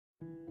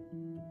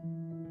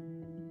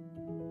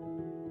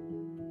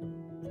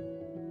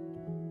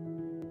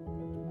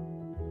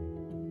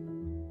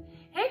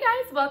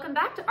welcome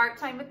back to Art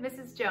Time with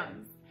Mrs.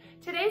 Jones.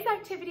 Today's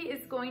activity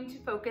is going to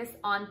focus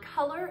on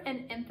color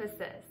and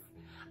emphasis.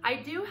 I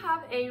do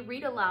have a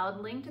read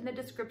aloud linked in the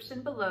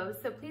description below,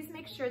 so please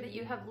make sure that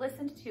you have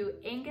listened to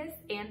Angus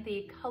and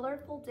the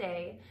Colorful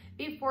Day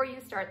before you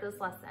start this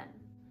lesson.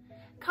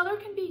 Color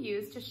can be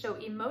used to show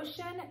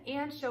emotion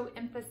and show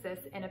emphasis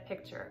in a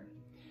picture.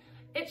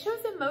 It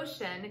shows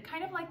emotion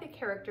kind of like the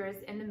characters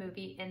in the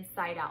movie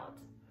Inside Out.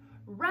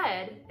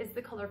 Red is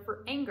the color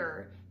for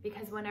anger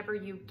because whenever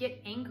you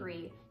get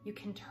angry, you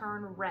can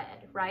turn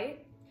red,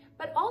 right?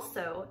 But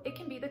also, it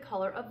can be the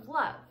color of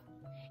love.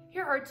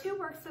 Here are two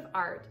works of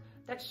art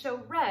that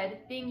show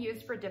red being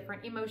used for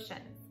different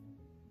emotions.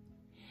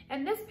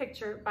 In this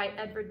picture by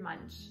Edvard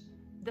Munch,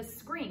 The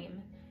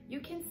Scream, you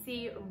can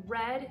see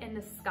red in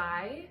the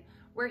sky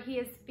where he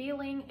is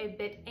feeling a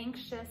bit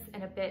anxious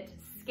and a bit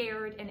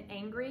scared and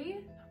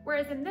angry.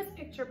 Whereas in this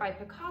picture by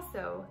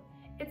Picasso,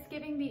 it's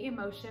giving the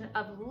emotion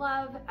of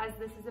love as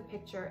this is a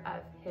picture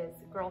of his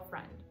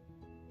girlfriend.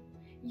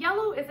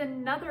 Yellow is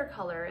another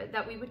color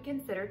that we would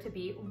consider to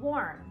be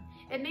warm.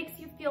 It makes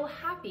you feel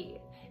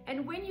happy.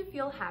 And when you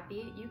feel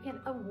happy, you get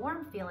a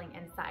warm feeling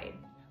inside,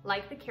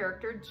 like the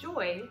character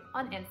Joy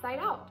on Inside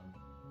Out.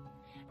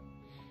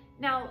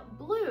 Now,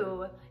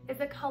 blue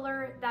is a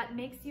color that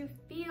makes you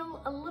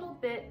feel a little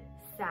bit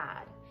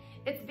sad.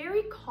 It's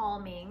very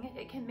calming.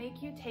 It can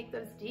make you take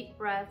those deep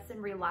breaths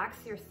and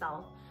relax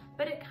yourself,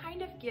 but it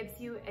kind of gives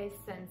you a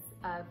sense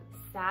of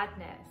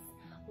sadness,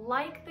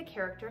 like the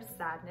character's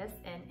sadness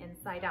in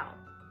Inside Out.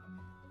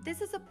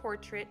 This is a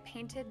portrait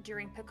painted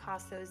during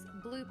Picasso's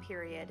blue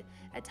period,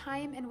 a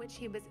time in which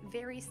he was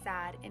very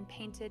sad and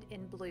painted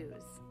in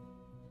blues.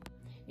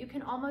 You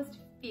can almost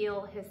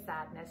feel his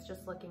sadness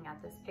just looking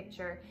at this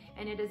picture,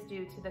 and it is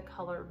due to the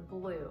color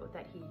blue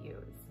that he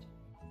used.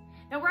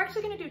 Now we're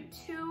actually going to do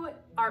two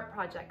art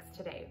projects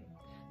today.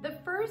 The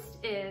first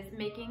is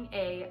making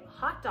a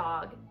hot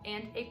dog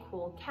and a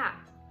cool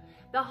cat.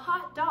 The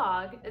hot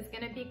dog is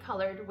going to be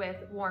colored with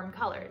warm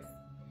colors.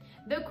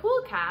 The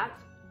cool cat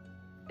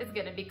is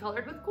going to be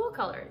colored with cool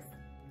colors.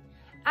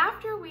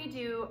 After we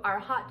do our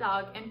hot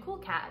dog and cool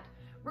cat,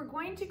 we're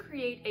going to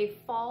create a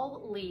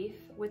fall leaf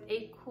with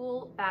a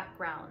cool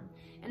background.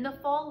 And the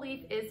fall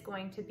leaf is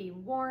going to be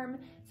warm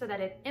so that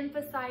it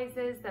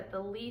emphasizes that the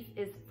leaf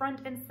is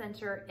front and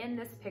center in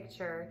this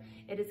picture.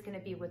 It is going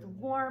to be with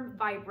warm,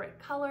 vibrant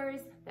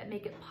colors that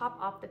make it pop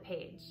off the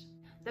page.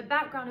 The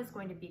background is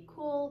going to be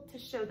cool to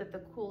show that the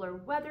cooler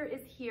weather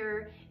is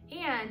here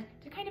and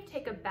to kind of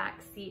take a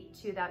back seat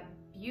to that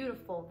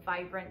beautiful,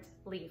 vibrant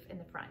leaf in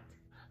the front.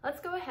 Let's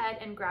go ahead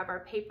and grab our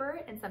paper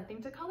and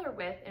something to color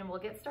with, and we'll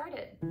get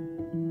started.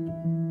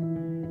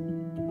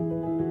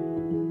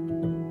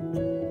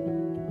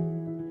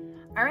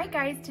 All right,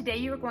 guys, today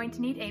you are going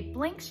to need a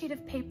blank sheet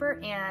of paper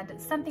and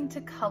something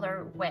to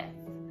color with.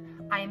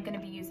 I am going to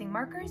be using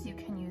markers. You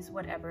can use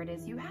whatever it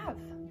is you have.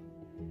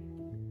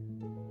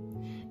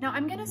 Now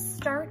I'm going to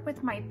start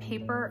with my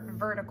paper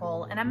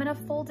vertical, and I'm going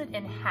to fold it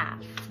in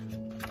half.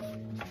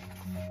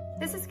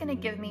 This is going to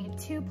give me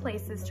two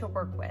places to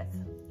work with.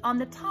 On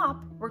the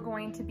top, we're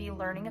going to be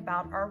learning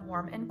about our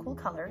warm and cool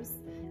colors,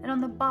 and on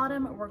the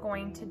bottom, we're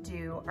going to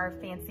do our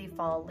fancy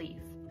fall leaf.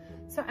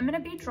 So I'm going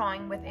to be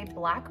drawing with a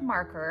black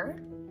marker,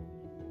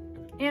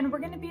 and we're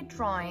going to be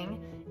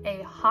drawing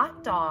a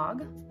hot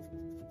dog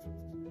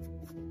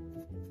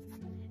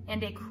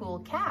and a cool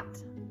cat.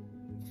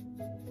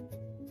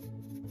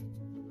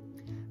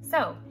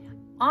 So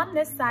on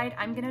this side,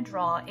 I'm going to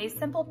draw a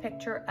simple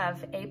picture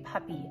of a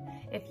puppy.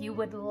 If you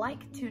would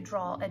like to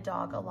draw a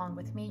dog along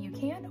with me, you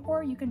can,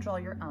 or you can draw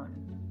your own.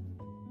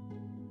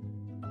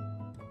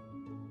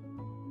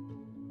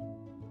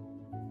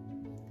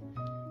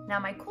 Now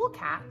my cool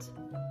cat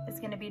is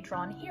going to be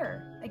drawn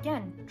here.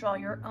 Again, draw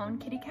your own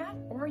kitty cat,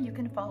 or you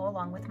can follow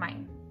along with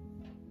mine.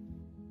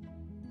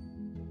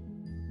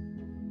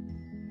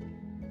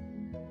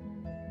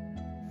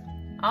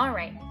 All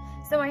right,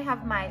 so I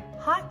have my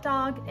hot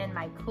dog and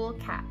my cool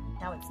cat.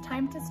 Now it's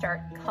time to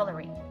start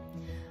coloring.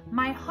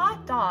 My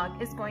hot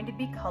dog is going to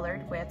be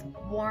colored with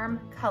warm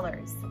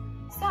colors.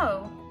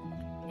 So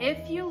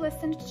if you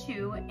listened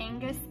to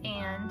Angus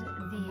and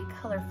the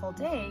Colorful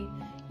Day,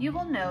 you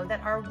will know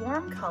that our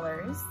warm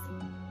colors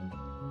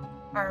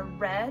are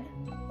red,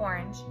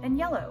 orange, and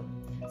yellow.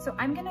 So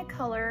I'm going to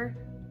color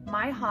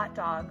my hot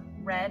dog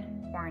red,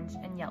 orange,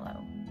 and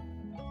yellow.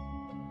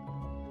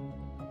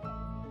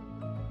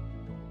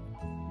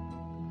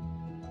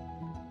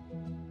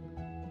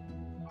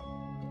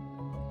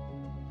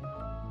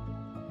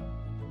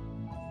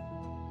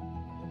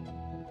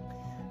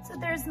 So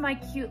there's my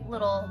cute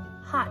little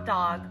hot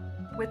dog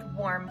with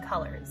warm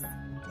colors.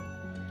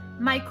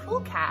 My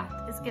cool cat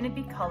is going to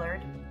be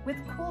colored with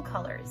cool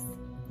colors.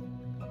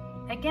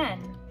 Again,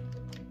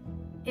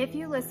 if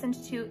you listened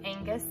to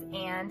Angus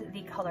and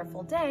the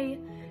Colorful Day,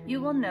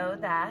 you will know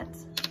that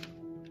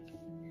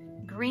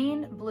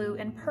green, blue,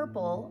 and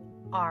purple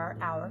are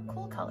our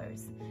cool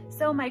colors.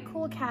 So my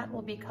cool cat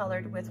will be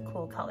colored with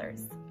cool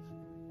colors.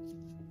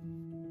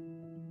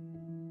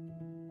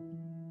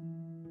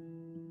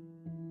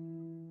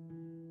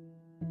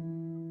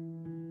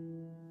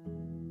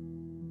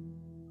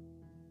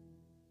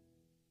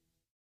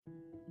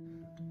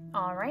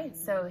 All right,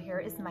 so here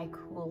is my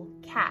cool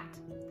cat.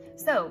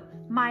 So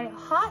my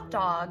hot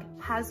dog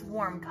has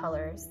warm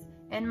colors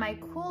and my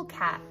cool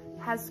cat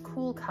has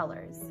cool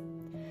colors.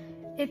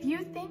 If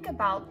you think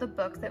about the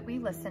book that we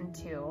listened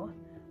to,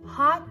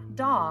 hot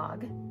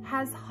dog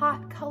has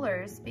hot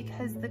colors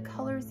because the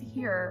colors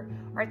here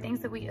are things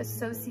that we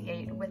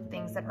associate with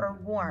things that are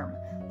warm,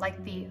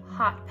 like the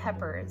hot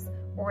peppers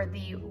or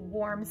the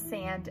warm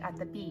sand at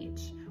the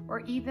beach, or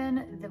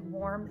even the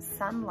warm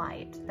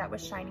sunlight that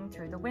was shining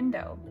through the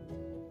window.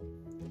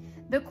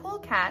 The cool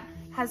cat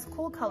has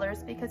cool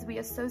colors because we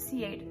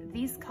associate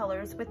these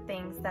colors with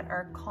things that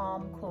are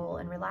calm, cool,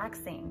 and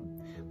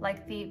relaxing,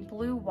 like the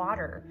blue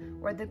water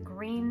or the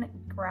green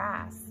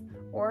grass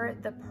or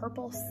the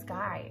purple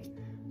sky.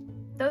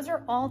 Those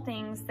are all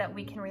things that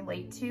we can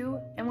relate to,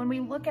 and when we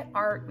look at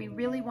art, we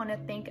really want to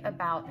think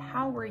about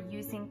how we're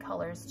using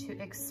colors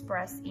to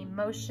express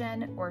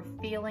emotion or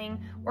feeling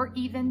or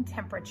even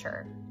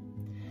temperature.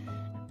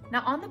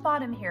 Now on the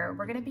bottom here,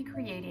 we're going to be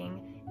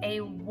creating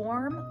a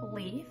warm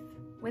leaf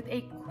with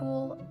a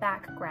cool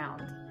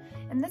background.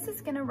 And this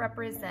is going to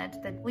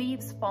represent the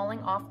leaves falling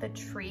off the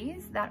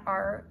trees that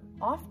are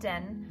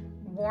often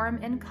warm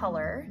in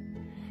color,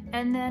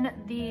 and then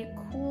the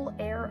cool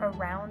air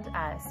around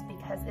us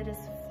because it is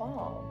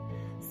fall.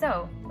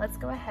 So let's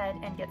go ahead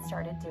and get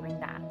started doing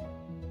that.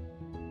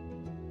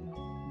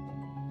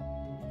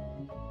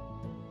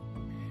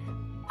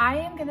 I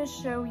am going to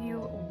show you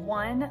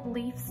one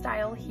leaf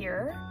style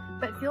here,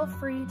 but feel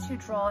free to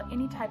draw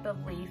any type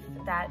of leaf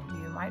that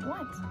you might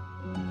want.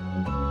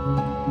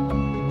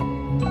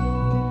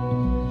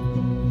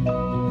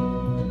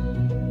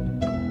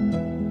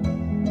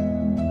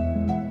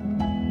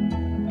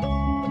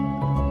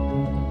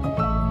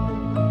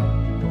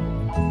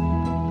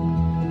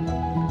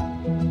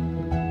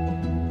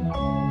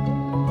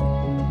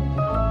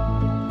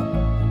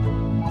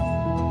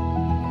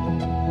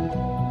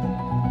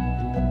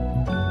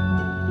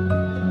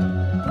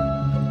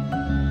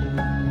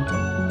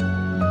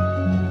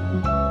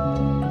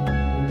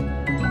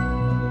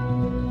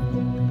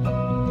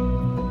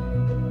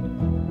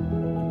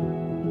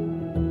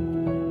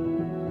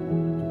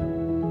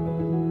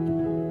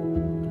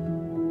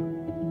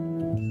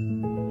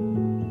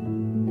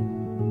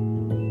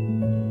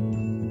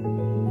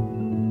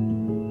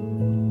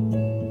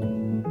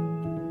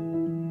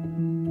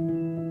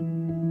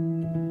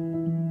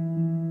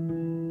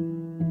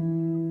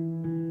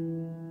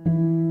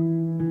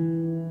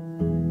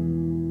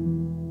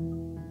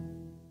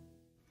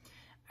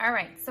 All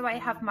right, so I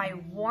have my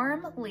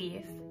warm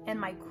leaf and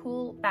my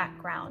cool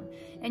background,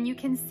 and you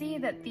can see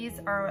that these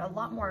are a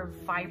lot more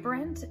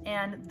vibrant,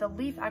 and the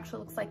leaf actually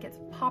looks like it's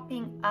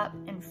popping up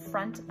in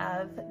front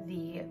of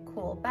the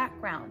cool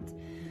background.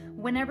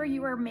 Whenever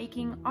you are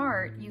making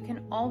art, you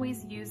can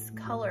always use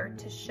color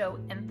to show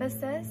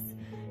emphasis,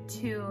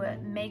 to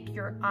make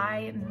your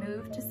eye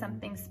move to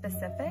something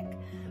specific.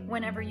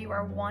 Whenever you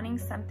are wanting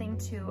something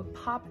to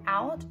pop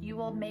out, you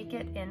will make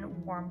it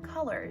in warm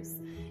colors.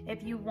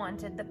 If you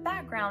wanted the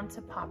background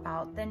to pop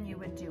out, then you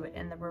would do it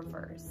in the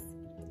reverse.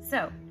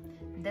 So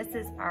this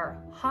is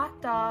our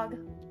hot dog,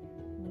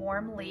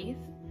 warm leaf,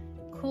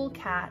 cool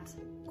cat,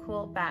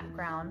 cool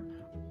background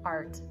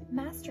art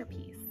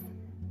masterpiece.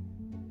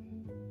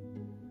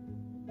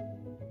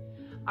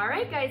 All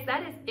right, guys,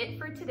 that is it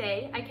for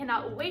today. I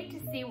cannot wait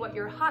to see what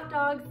your hot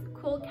dogs,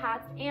 cool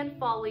cats, and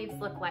fall leaves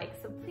look like.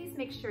 So please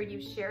make sure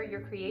you share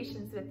your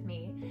creations with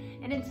me.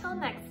 And until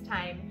next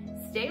time,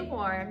 stay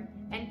warm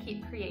and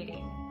keep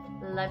creating.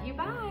 Love you,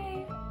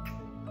 bye.